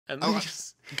and then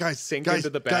just guys, sink into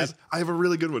the bed. Guys, I have a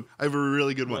really good one.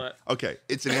 What? Okay,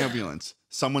 it's an ambulance.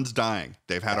 Someone's dying.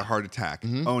 They've had a heart attack.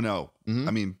 Oh no.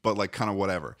 I mean, but like kind of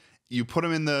whatever. You put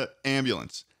them in the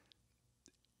ambulance.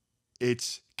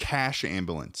 It's cash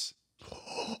ambulance.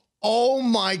 Oh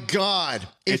my God!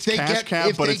 It's cash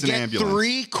cab, but it's an ambulance.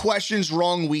 3 questions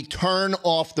wrong, we turn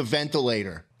off the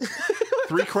ventilator.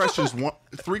 3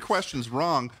 questions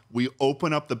wrong. We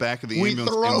open up the back of the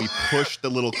ambulance and we push the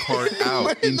little cart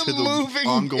out into the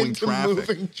ongoing traffic.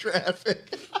 Moving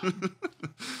traffic. And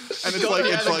it's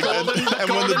and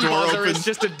when the door opens, it's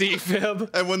just a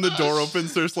defib. And when the door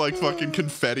opens, there's like fucking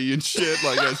confetti and shit,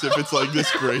 like as if it's like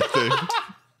this great thing.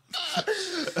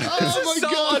 This is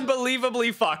so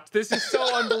unbelievably fucked. This is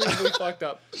so unbelievably fucked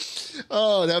up.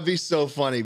 Oh, that'd be so funny.